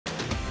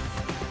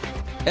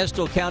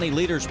Estill County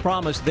leaders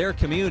promised their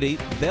community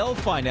they'll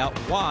find out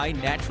why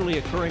naturally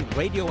occurring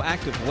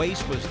radioactive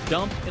waste was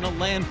dumped in a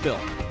landfill.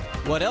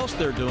 What else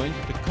they're doing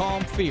to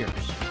calm fears.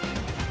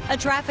 A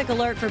traffic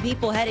alert for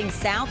people heading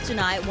south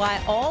tonight,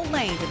 why all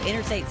lanes of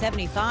Interstate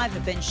 75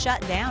 have been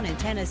shut down in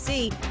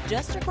Tennessee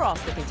just across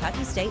the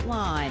Kentucky state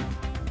line.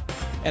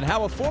 And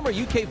how a former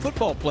UK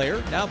football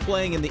player, now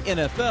playing in the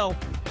NFL,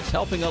 is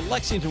helping a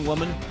Lexington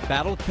woman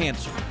battle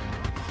cancer.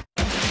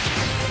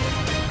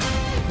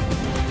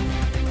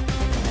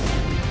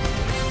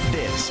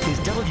 This is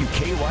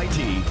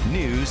WKYT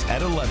News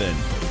at 11.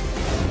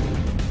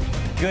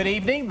 Good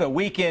evening. The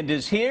weekend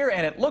is here,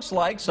 and it looks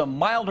like some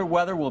milder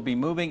weather will be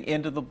moving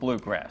into the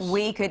bluegrass.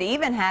 We could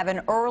even have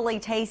an early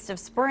taste of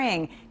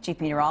spring.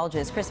 Chief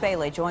Meteorologist Chris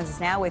Bailey joins us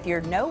now with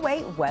your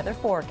no-wait weather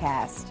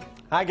forecast.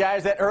 Hi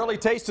guys, that early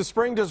taste of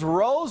spring just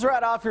rolls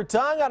right off your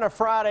tongue on a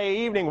Friday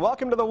evening.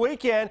 Welcome to the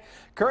weekend.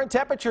 Current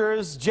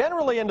temperatures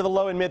generally into the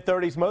low and mid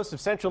 30s. Most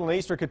of central and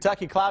eastern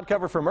Kentucky cloud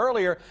cover from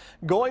earlier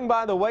going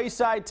by the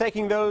wayside,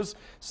 taking those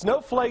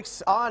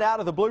snowflakes on out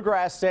of the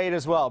bluegrass state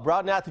as well.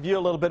 Broaden out the view a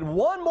little bit.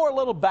 One more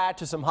little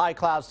batch of some high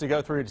clouds to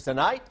go through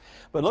tonight.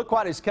 But look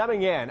what is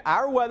coming in.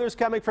 Our weather's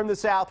coming from the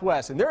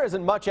southwest, and there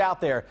isn't much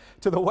out there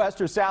to the west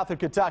or south of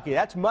Kentucky.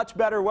 That's much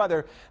better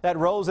weather that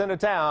rolls into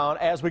town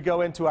as we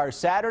go into our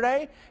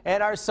Saturday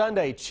and our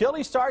Sunday.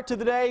 Chilly start to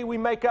the day. We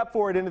make up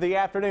for it into the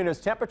afternoon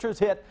as temperatures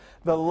hit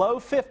the low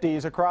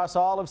 50s across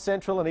all of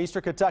central and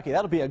eastern Kentucky.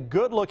 That'll be a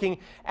good-looking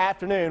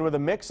afternoon with a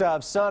mix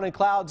of sun and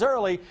clouds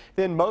early,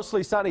 then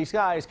mostly sunny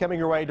skies coming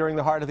your way during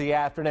the heart of the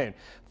afternoon.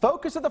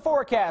 Focus of the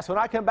forecast when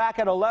I come back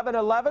at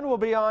 11:11 will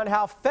be on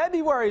how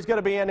February is going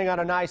to be ending on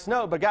a nice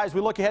note. But guys,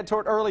 we look ahead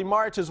toward early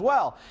March as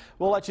well.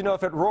 We'll let you know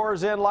if it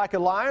roars in like a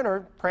lion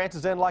or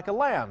prances in like a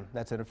lamb.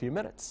 That's in a few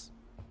minutes.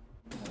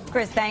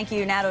 Chris, thank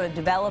you. Now to a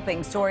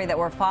developing story that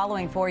we're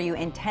following for you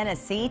in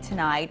Tennessee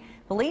tonight.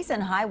 Police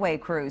and highway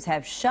crews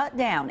have shut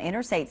down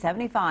Interstate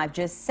 75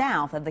 just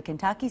south of the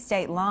Kentucky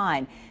state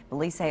line.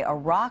 Police say a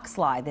rock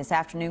slide this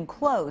afternoon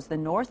closed the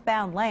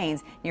northbound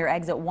lanes near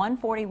exit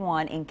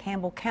 141 in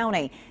Campbell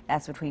County.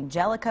 That's between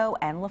Jellicoe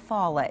and La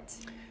Follette.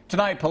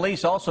 Tonight,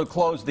 police also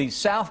closed the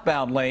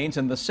southbound lanes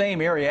in the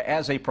same area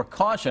as a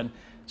precaution.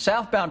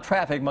 Southbound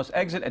traffic must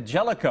exit at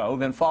Jellicoe,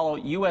 then follow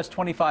US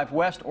 25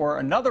 West or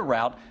another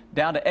route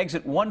down to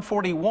exit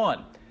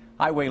 141.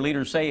 Highway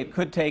leaders say it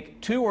could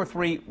take 2 or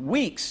 3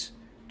 weeks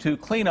to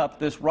clean up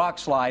this rock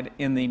slide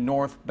in the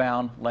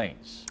northbound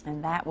lanes.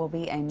 And that will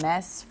be a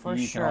mess for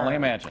sure. You can only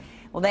imagine.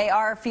 Well, they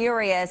are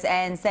furious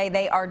and say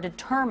they are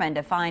determined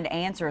to find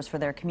answers for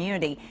their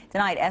community.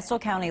 Tonight, Estill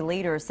County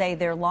leaders say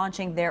they're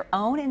launching their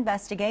own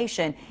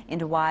investigation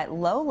into why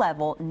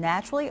low-level,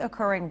 naturally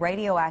occurring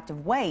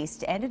radioactive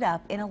waste ended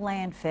up in a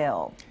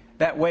landfill.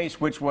 That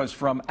waste, which was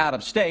from out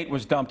of state,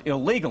 was dumped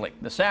illegally.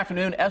 This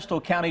afternoon,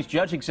 Estill County's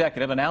judge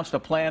executive announced a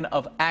plan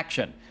of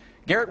action.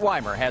 Garrett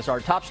Weimer has our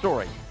top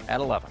story at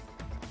 11.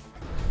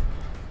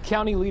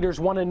 County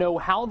leaders want to know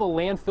how the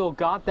landfill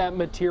got that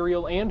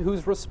material and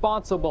who's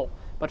responsible.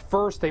 But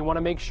first, they want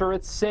to make sure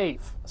it's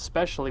safe,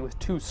 especially with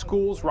 2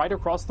 schools right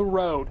across the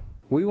road.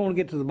 We want to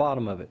get to the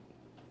bottom of it,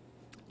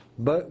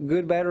 but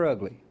good, bad, or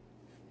ugly.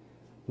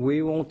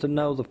 We want to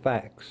know the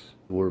facts.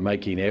 We're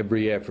making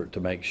every effort to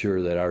make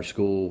sure that our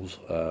schools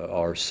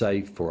are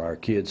safe for our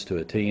kids to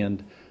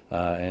attend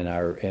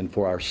and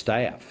for our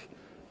staff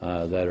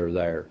that are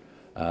there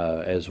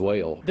as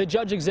well. The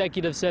judge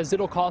executive says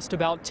it'll cost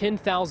about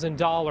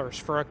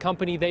 $10,000 for a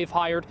company they've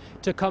hired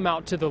to come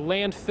out to the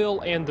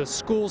landfill and the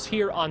schools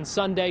here on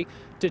Sunday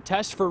to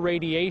test for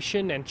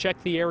radiation and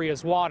check the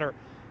area's water.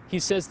 He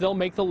says they'll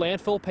make the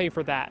landfill pay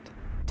for that.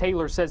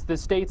 Taylor says the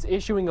state's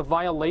issuing a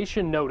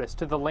violation notice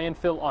to the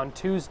landfill on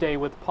Tuesday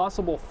with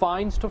possible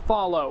fines to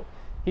follow.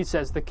 He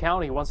says the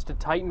county wants to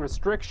tighten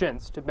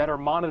restrictions to better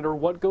monitor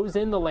what goes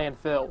in the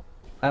landfill.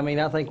 I mean,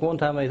 I think one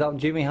time they thought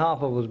Jimmy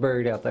Hoffa was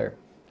buried out there.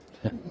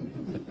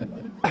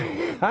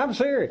 I'm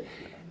serious.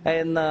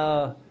 And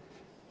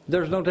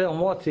there's no telling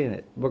what's in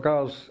it,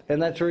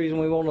 and that's the reason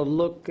we want to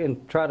look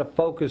and try to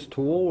focus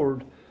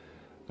toward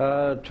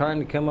trying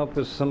to come up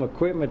with some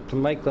equipment to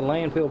make the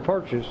landfill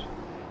purchase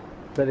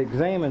that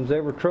examines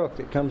every truck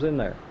that comes in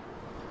there,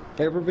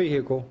 every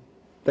vehicle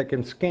that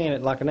can scan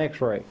it like an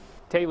x-ray.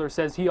 Taylor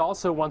says he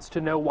also wants to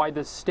know why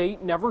the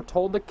state never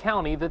told the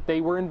county that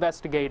they were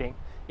investigating.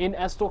 In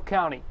Estill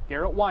County,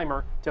 Garrett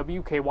Weimer,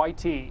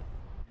 WKYT.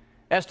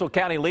 Estill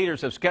County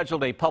leaders have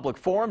scheduled a public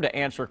forum to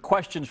answer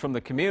questions from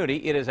the community.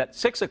 It is at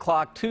 6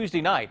 o'clock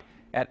Tuesday night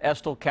at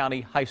Estill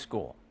County High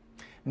School.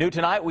 New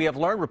tonight, we have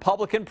learned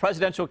Republican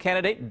presidential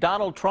candidate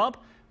Donald Trump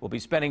will be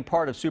spending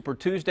part of Super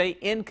Tuesday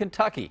in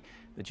Kentucky.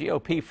 The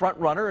GOP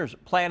frontrunner is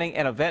planning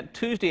an event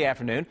Tuesday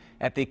afternoon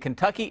at the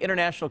Kentucky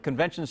International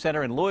Convention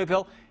Center in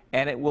Louisville,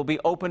 and it will be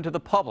open to the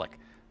public.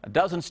 A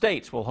dozen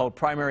states will hold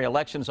primary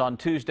elections on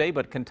Tuesday,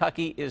 but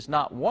Kentucky is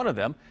not one of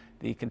them.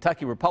 The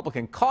Kentucky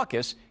Republican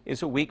caucus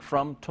is a week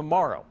from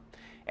tomorrow.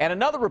 And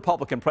another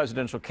Republican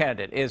presidential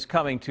candidate is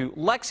coming to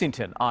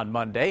Lexington on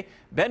Monday.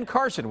 Ben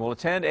Carson will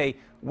attend a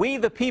We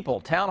the People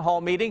town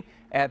hall meeting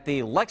at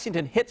the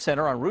Lexington Hit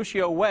Center on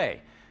Ruscio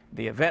Way.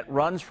 The event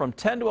runs from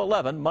 10 to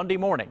 11 Monday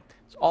morning.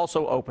 It's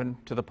also open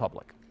to the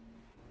public.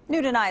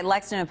 New tonight,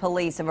 Lexington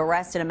police have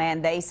arrested a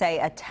man they say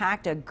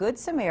attacked a Good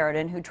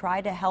Samaritan who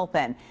tried to help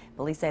him.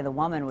 Police say the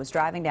woman was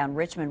driving down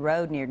Richmond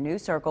Road near New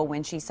Circle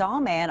when she saw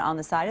a man on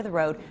the side of the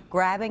road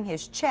grabbing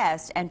his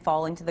chest and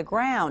falling to the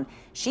ground.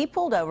 She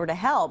pulled over to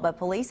help, but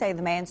police say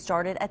the man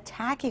started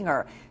attacking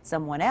her.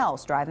 Someone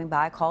else driving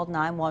by called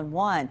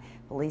 911.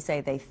 Police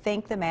say they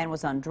think the man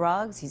was on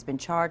drugs. He's been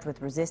charged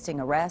with resisting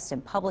arrest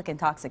and public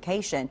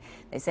intoxication.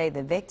 They say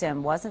the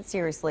victim wasn't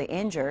seriously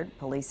injured.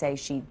 Police say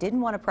she didn't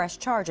want to press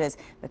charges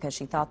because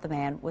she thought the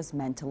man was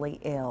mentally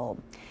ill.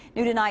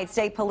 New tonight,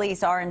 state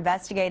police are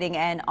investigating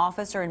an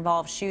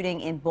officer-involved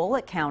shooting in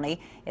Bullitt County.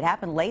 It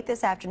happened late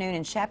this afternoon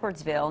in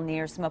Shepherdsville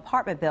near some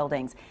apartment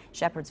buildings.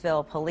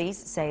 Shepherdsville police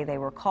say they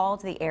were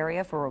called to the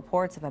area for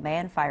reports of a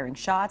man firing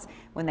shots.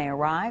 When they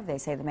arrived, they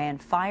say the man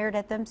fired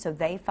at them, so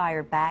they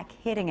fired back,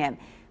 hitting him.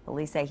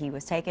 Police say he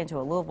was taken to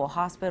a Louisville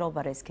hospital,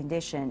 but his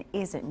condition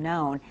isn't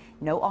known.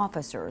 No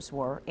officers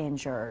were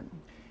injured.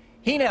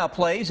 He now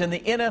plays in the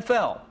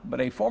NFL,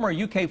 but a former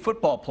UK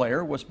football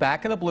player was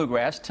back in the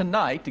Bluegrass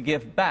tonight to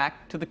give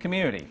back to the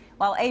community.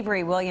 While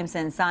Avery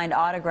Williamson signed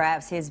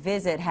autographs, his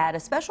visit had a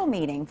special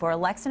meeting for a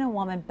Lexington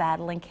woman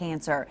battling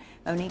cancer.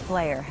 Monique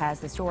Blair has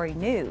the story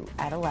new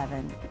at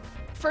 11.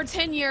 For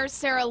 10 years,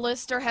 Sarah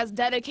Lister has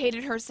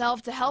dedicated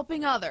herself to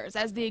helping others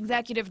as the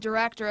executive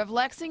director of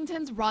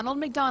Lexington's Ronald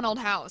McDonald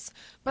House.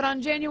 But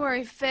on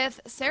January 5th,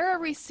 Sarah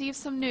received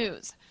some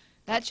news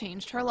that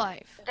changed her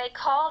life. They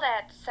called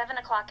at 7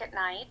 o'clock at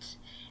night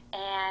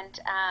and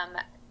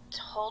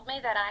told me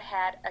that I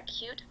had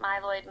acute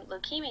myeloid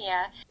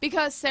leukemia.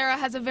 Because Sarah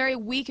has a very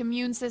weak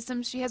immune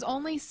system, she has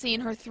only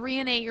seen her 3-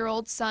 and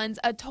 8-year-old sons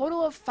a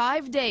total of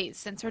 5 days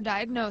since her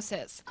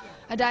diagnosis.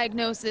 A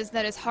diagnosis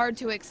that is hard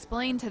to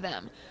explain to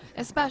them,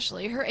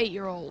 especially her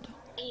 8-year-old.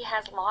 He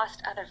has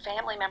lost other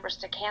family members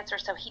to cancer,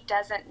 so he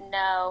doesn't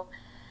know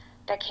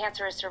that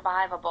cancer is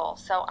survivable.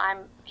 So I'm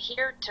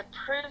here to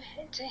prove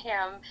to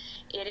him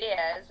it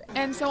is.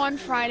 And so on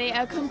Friday,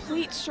 a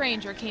complete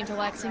stranger came to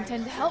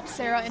Lexington to help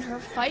Sarah in her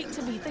fight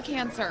to beat the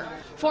cancer.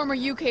 Former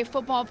UK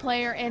football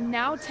player and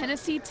now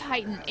Tennessee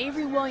Titan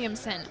Avery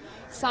Williamson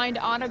signed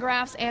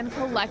autographs and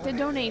collected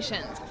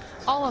donations,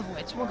 all of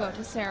which will go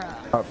to Sarah.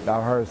 I've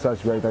heard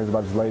such great things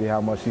about this lady,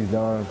 how much she's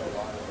done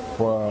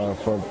for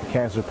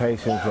cancer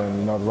patients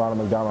and, the Ronald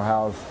McDonald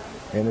House.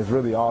 And it's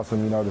really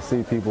awesome, to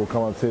see people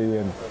come up to you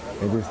and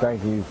just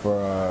thank you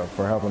for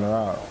helping her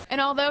out. And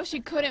although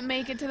she couldn't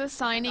make it to the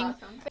signing,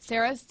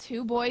 Sarah's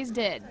 2 boys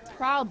did,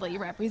 proudly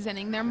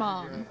representing their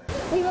mom.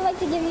 We would like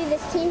to give you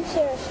this Team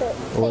Sarah shirt.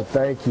 Well,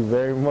 thank you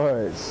very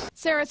much.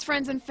 Sarah's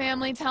friends and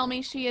family tell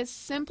me she is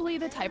simply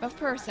the type of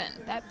person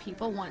that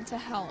people want to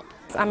help.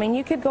 I mean,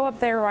 you could go up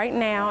there right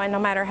now, and no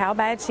matter how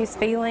bad she's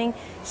feeling,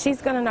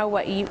 she's going to know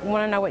what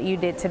you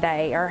did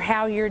today or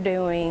how you're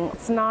doing.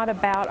 It's not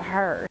about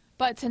her.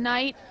 But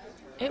tonight,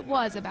 it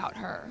was about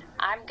her.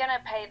 I'm going to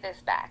pay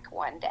this back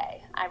one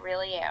day. I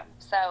really am.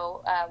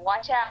 So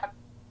watch out,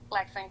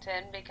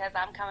 Lexington, because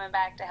I'm coming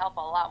back to help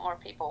a lot more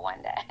people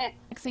one day.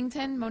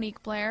 Lexington,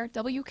 Monique Blair,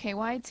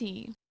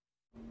 WKYT.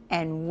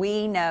 And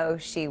we know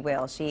she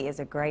will. She is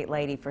a great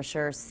lady for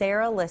sure.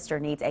 Sarah Lister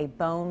needs a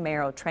bone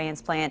marrow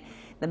transplant.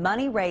 The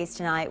money raised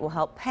tonight will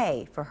help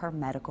pay for her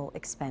medical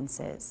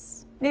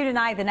expenses. New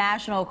tonight, the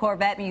National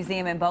Corvette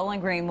Museum in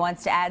Bowling Green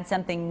wants to add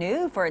something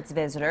new for its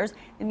visitors.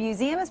 The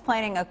museum is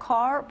planning a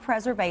car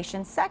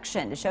preservation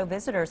section to show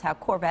visitors how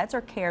Corvettes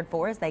are cared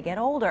for as they get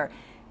older.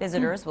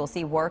 Visitors will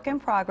see work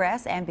in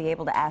progress and be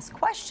able to ask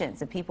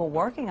questions of people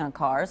working on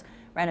cars.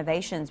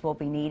 Renovations will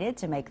be needed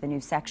to make the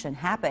new section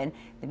happen.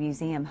 The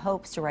museum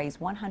hopes to raise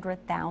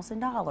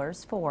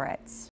 $100,000 for it.